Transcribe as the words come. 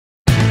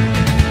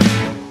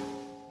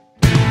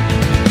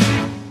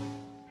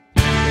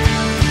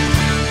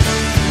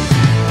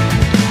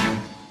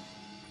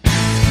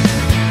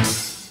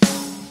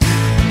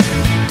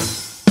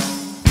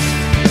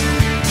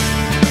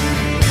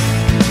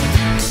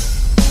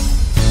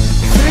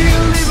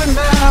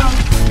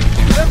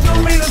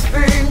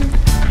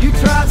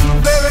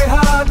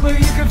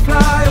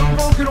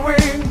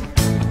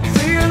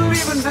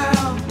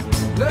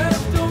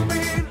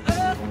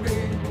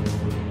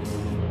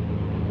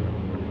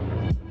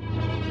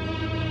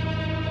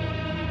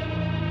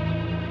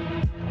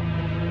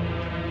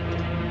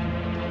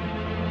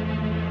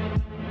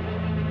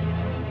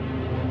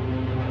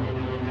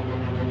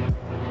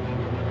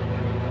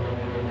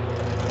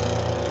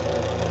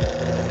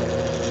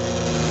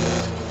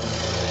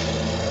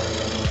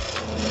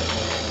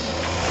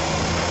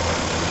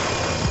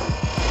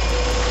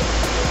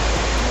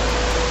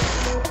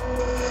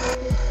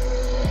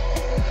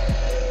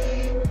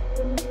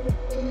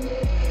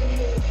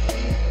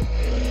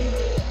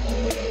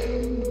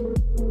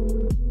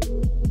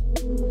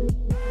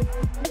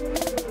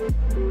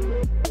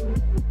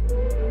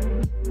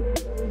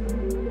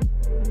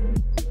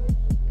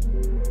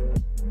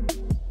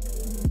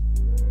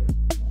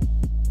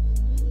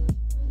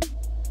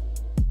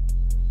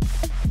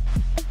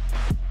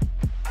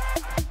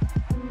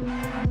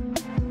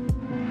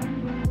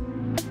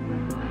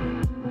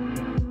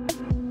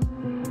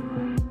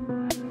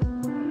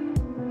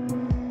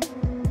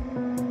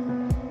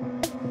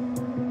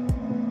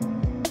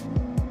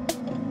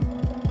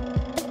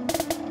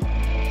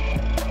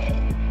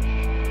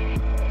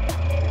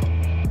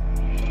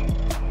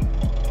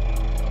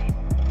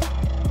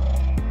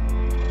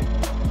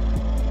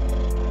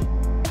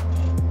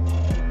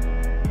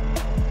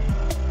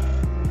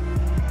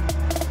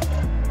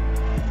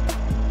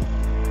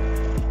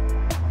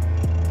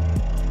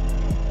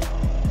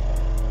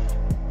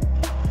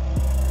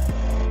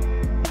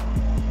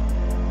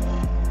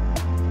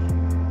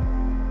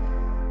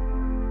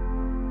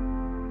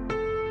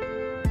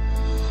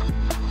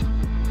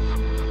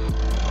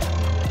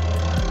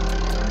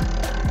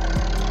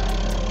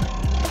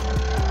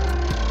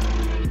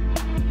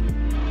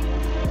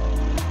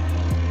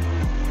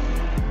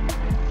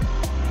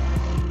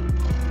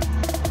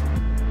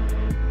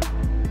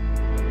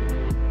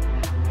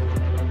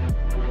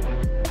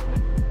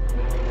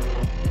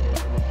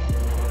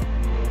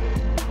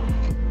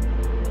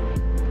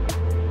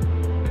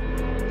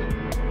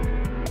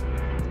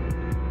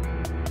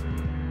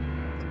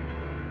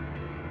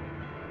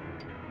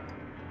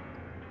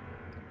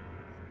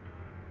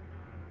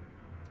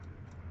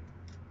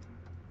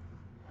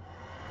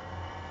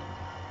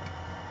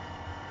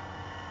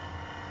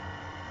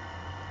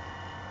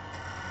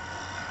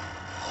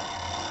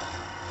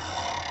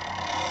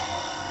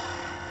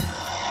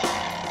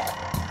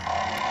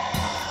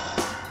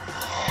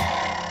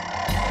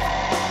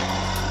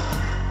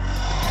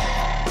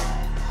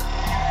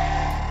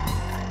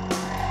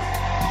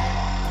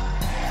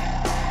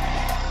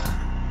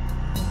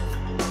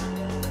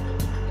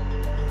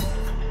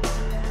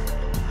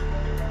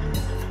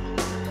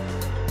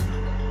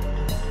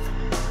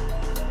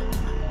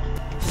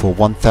For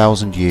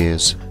 1,000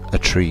 years a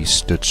tree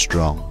stood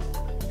strong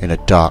in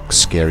a dark,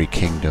 scary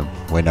kingdom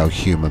where no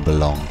human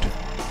belonged.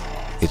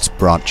 Its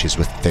branches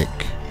were thick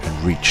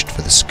and reached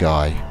for the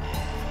sky,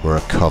 where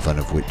a coven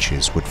of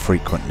witches would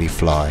frequently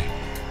fly.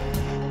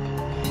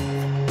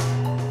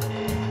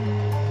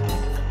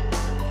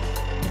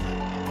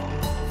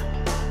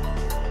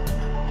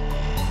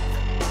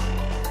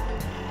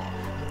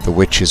 The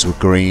witches were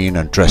green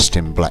and dressed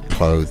in black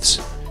clothes.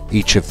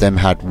 Each of them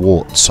had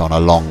warts on a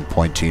long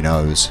pointy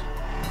nose.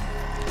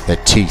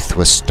 Their teeth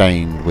were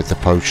stained with the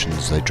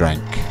potions they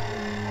drank,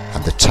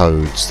 and the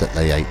toads that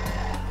they ate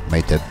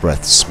made their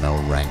breath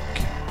smell rank.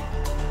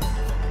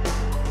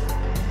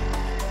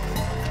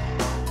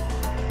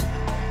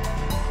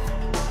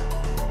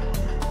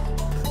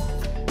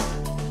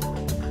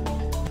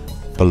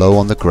 Below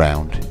on the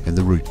ground, in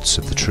the roots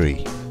of the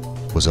tree,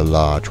 was a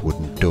large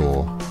wooden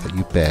door that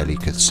you barely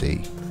could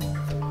see.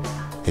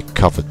 It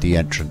covered the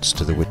entrance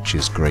to the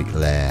witch's great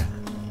lair,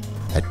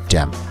 a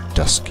damp,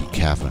 dusky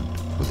cavern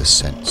with a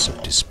sense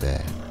of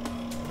despair.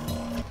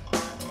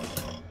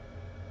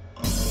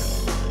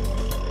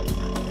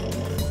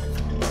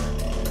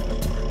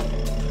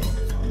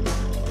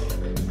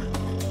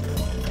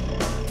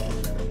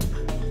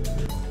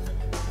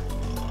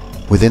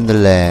 Within the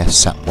lair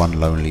sat one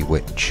lonely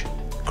witch,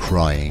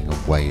 crying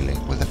and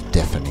wailing with a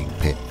deafening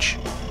pitch.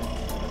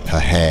 Her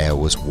hair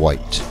was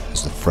white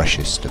as the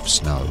freshest of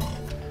snow,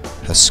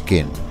 her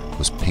skin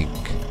was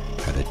pink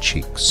and her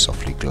cheeks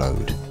softly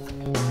glowed.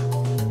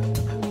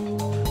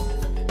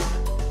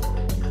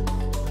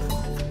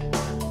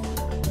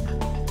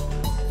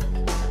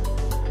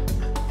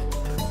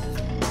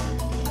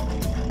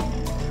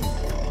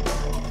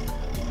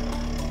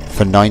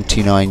 For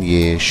 99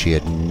 years she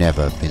had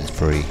never been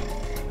free,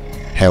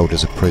 held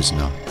as a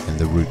prisoner in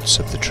the roots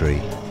of the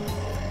tree,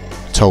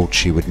 told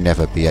she would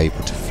never be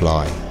able to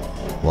fly,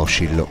 while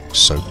she looked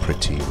so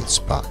pretty with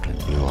sparkling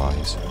blue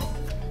eyes.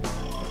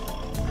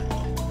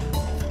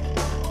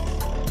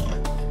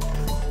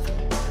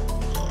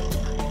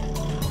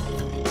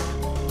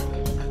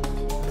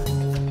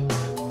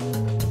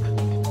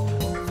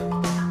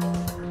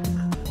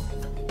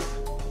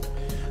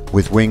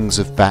 With wings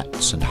of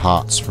bats and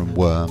hearts from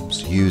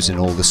worms, using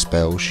all the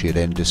spells she had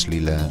endlessly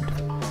learned,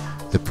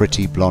 the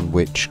pretty blonde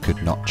witch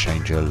could not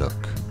change her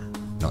look,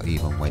 not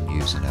even when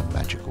using her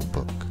magical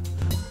book.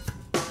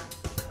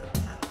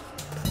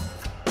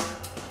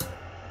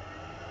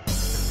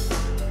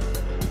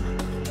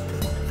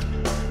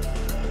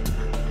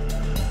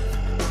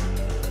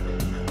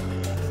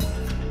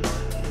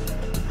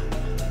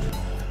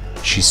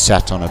 She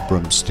sat on a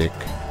broomstick,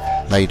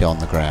 laid on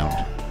the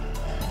ground.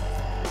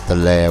 The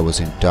lair was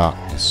in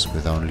darkness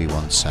with only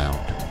one sound,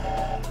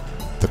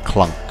 the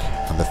clunk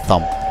and the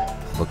thump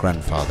of a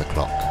grandfather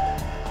clock,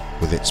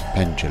 with its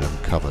pendulum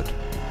covered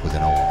with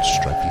an old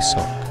stripy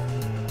sock.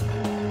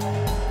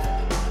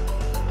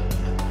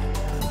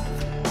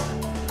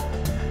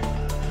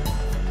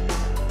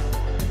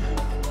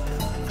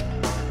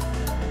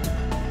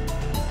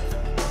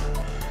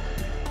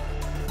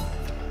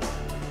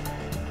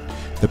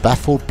 The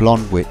baffled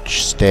blonde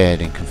witch stared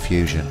in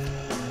confusion.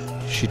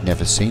 She'd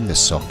never seen the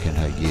sock in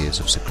her years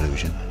of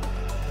seclusion.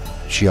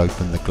 She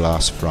opened the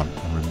glass front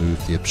and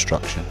removed the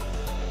obstruction,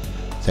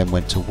 then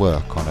went to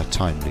work on a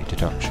timely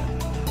deduction.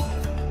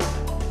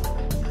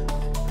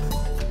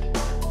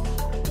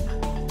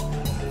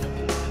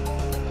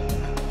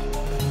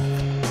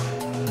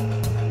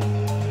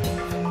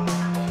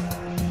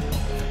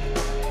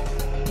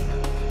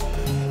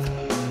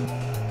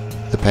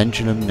 The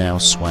pendulum now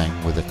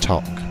swang with a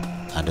tock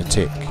and a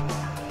tick.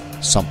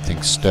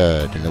 Something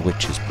stirred in the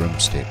witch's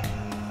broomstick.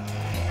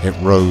 It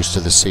rose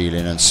to the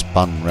ceiling and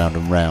spun round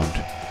and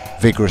round,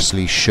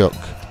 vigorously shook,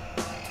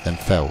 then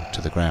fell to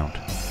the ground.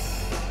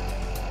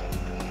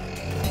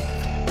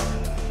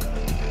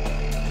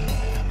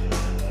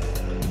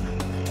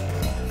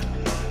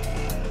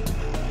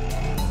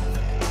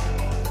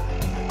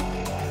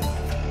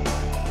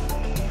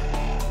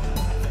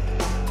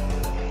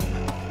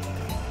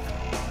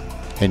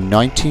 In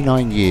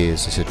 99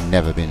 years this had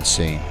never been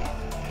seen.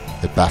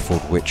 The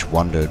baffled witch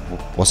wondered,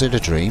 was it a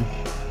dream?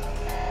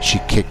 She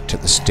kicked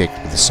at the stick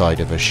with the side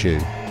of her shoe,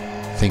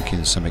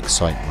 thinking some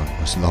excitement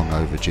was long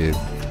overdue.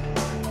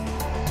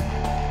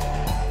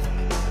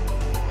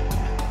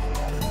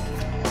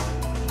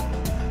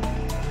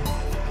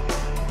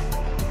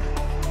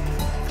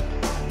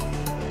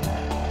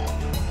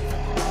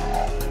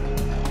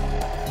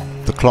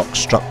 The clock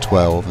struck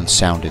 12 and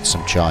sounded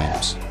some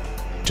chimes.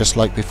 Just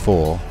like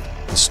before,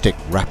 the stick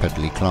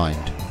rapidly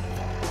climbed.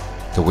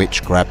 The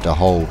witch grabbed a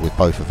hold with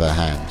both of her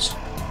hands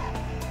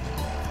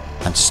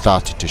and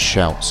started to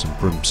shout some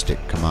broomstick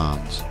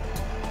commands.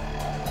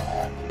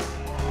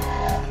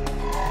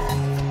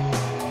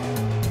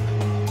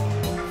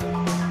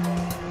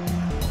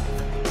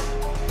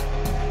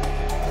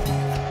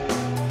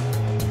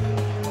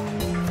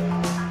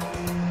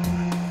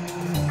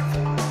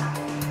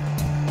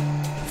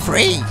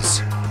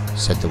 "Freeze!"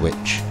 said the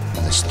witch,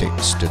 and the stick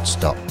stood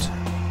stopped.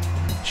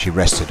 She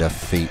rested her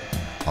feet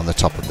on the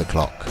top of the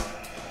clock.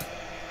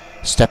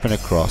 Stepping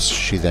across,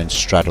 she then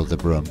straddled the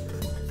broom,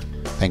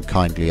 then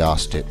kindly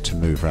asked it to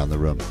move round the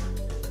room.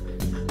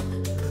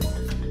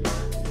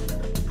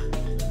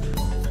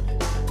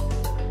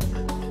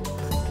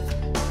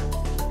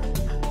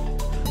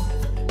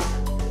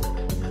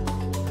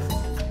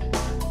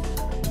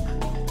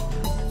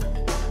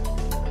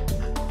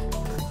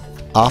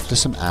 After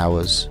some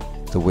hours,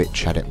 the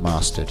witch had it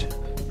mastered,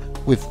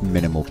 with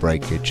minimal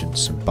breakage and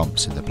some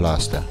bumps in the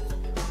plaster.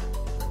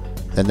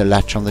 Then the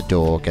latch on the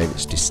door gave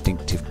its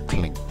distinctive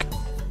clink,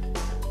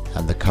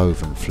 and the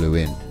coven flew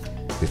in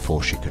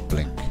before she could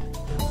blink.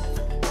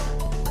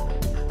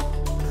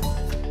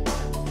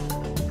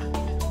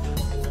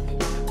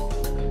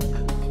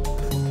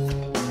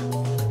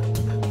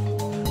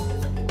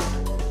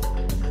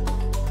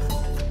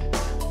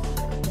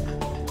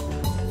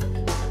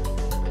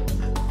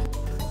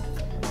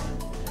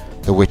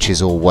 The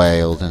witches all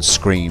wailed and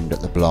screamed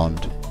at the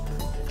blonde,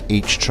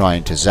 each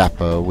trying to zap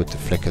her with the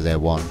flick of their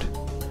wand.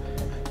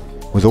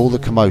 With all the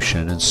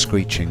commotion and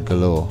screeching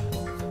galore,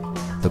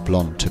 the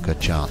blonde took her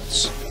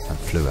chance and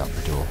flew out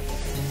the door.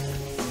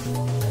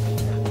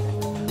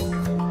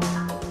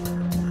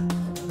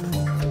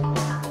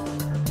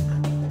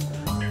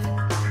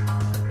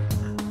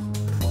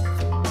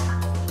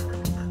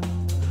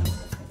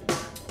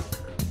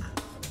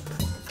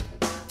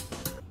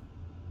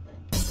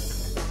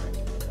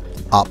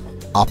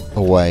 Up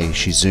away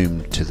she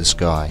zoomed to the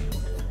sky,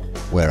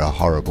 where her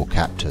horrible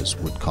captors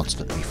would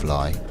constantly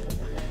fly.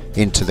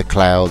 Into the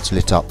clouds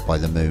lit up by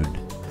the moon,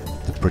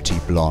 the pretty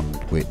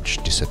blonde witch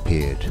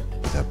disappeared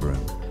with her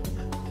broom.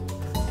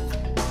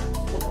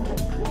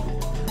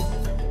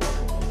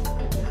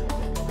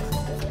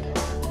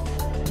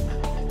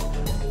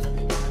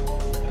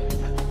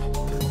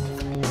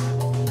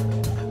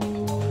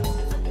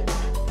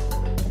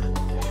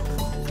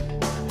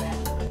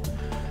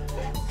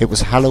 It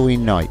was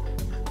Halloween night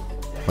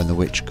when the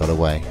witch got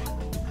away.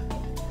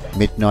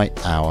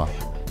 Midnight hour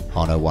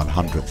on her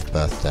 100th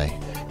birthday.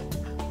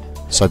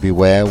 So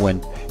beware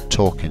when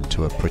talking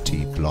to a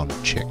pretty blonde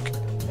chick.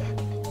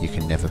 You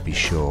can never be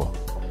sure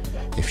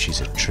if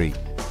she's a treat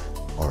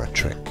or a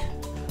trick.